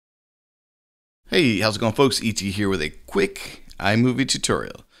Hey, how's it going, folks? ET here with a quick iMovie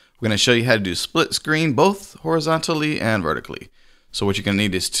tutorial. We're going to show you how to do split screen both horizontally and vertically. So what you're going to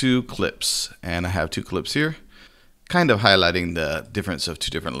need is two clips, and I have two clips here, kind of highlighting the difference of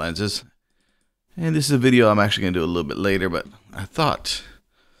two different lenses. And this is a video I'm actually going to do a little bit later, but I thought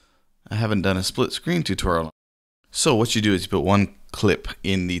I haven't done a split screen tutorial. So what you do is you put one clip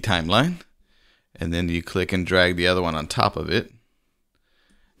in the timeline, and then you click and drag the other one on top of it.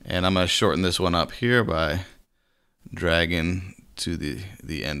 And I'm going to shorten this one up here by dragging to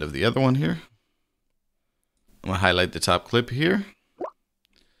the end of the other one here. I'm going to highlight the top clip here.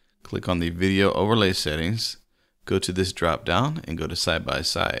 Click on the video overlay settings. Go to this drop down and go to side by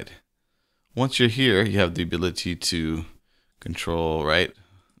side. Once you're here, you have the ability to control right,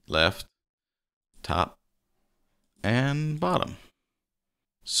 left, top, and bottom.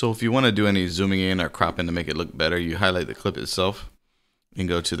 So if you want to do any zooming in or cropping to make it look better, you highlight the clip itself and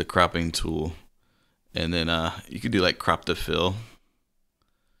go to the cropping tool, and then you could do like crop to fill,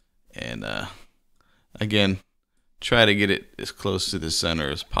 and again, try to get it as close to the center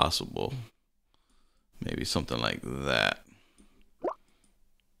as possible, maybe something like that.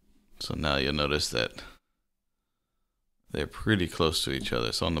 So now you'll notice that they're pretty close to each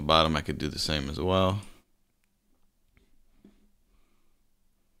other. So on the bottom I could do the same as well.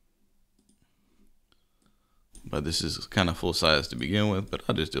 But this is kind of full size to begin with, but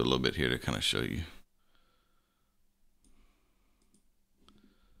I'll just do a little bit here to kind of show you.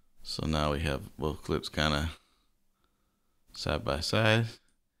 So now we have both clips kind of side by side.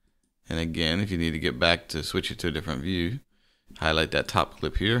 And again, if you need to get back to switch it to a different view, highlight that top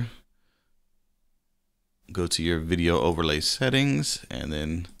clip here. Go to your video overlay settings and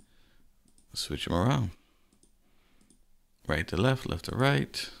then switch them around. Right to left, left to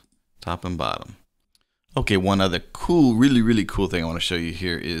right, top and bottom. Okay, one other cool, really cool thing I want to show you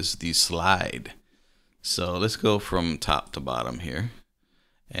here is the slide. So let's go from top to bottom here.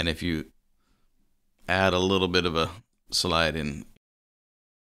 And if you add a little bit of a slide in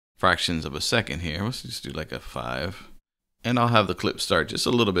fractions of a second here, let's just do like a 5. And I'll have the clip start just a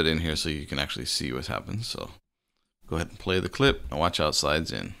little bit in here so you can actually see what happens. So go ahead and play the clip and watch how it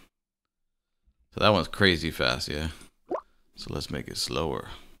slides in. So that one's crazy fast, yeah. So let's make it slower.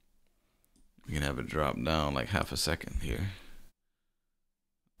 You can have it drop down like half a second here.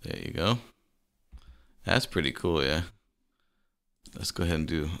 There you go. That's pretty cool, yeah. Let's go ahead and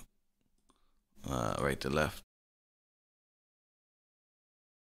do right to left.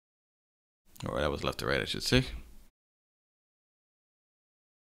 Or that was left to right, I should say.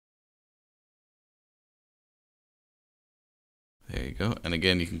 There you go. And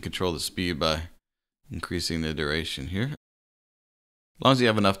again, you can control the speed by increasing the duration here. As long as you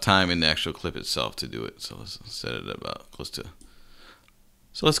have enough time in the actual clip itself to do it. So let's set it about close to.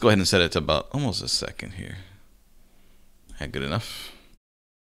 So let's go ahead and set it to about almost a second here. That good enough?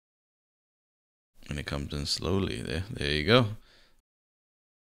 And it comes in slowly there. There you go.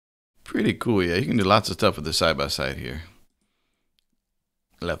 Pretty cool, yeah. You can do lots of stuff with the side by side here.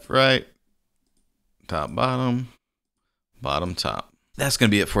 Left, right, top, bottom, bottom, top. That's going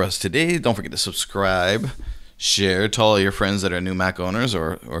to be it for us today. Don't forget to subscribe. Share to all your friends that are new Mac owners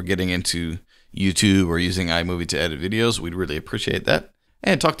or getting into YouTube or using iMovie to edit videos. We'd really appreciate that.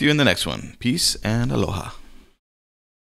 And talk to you in the next one. Peace and aloha.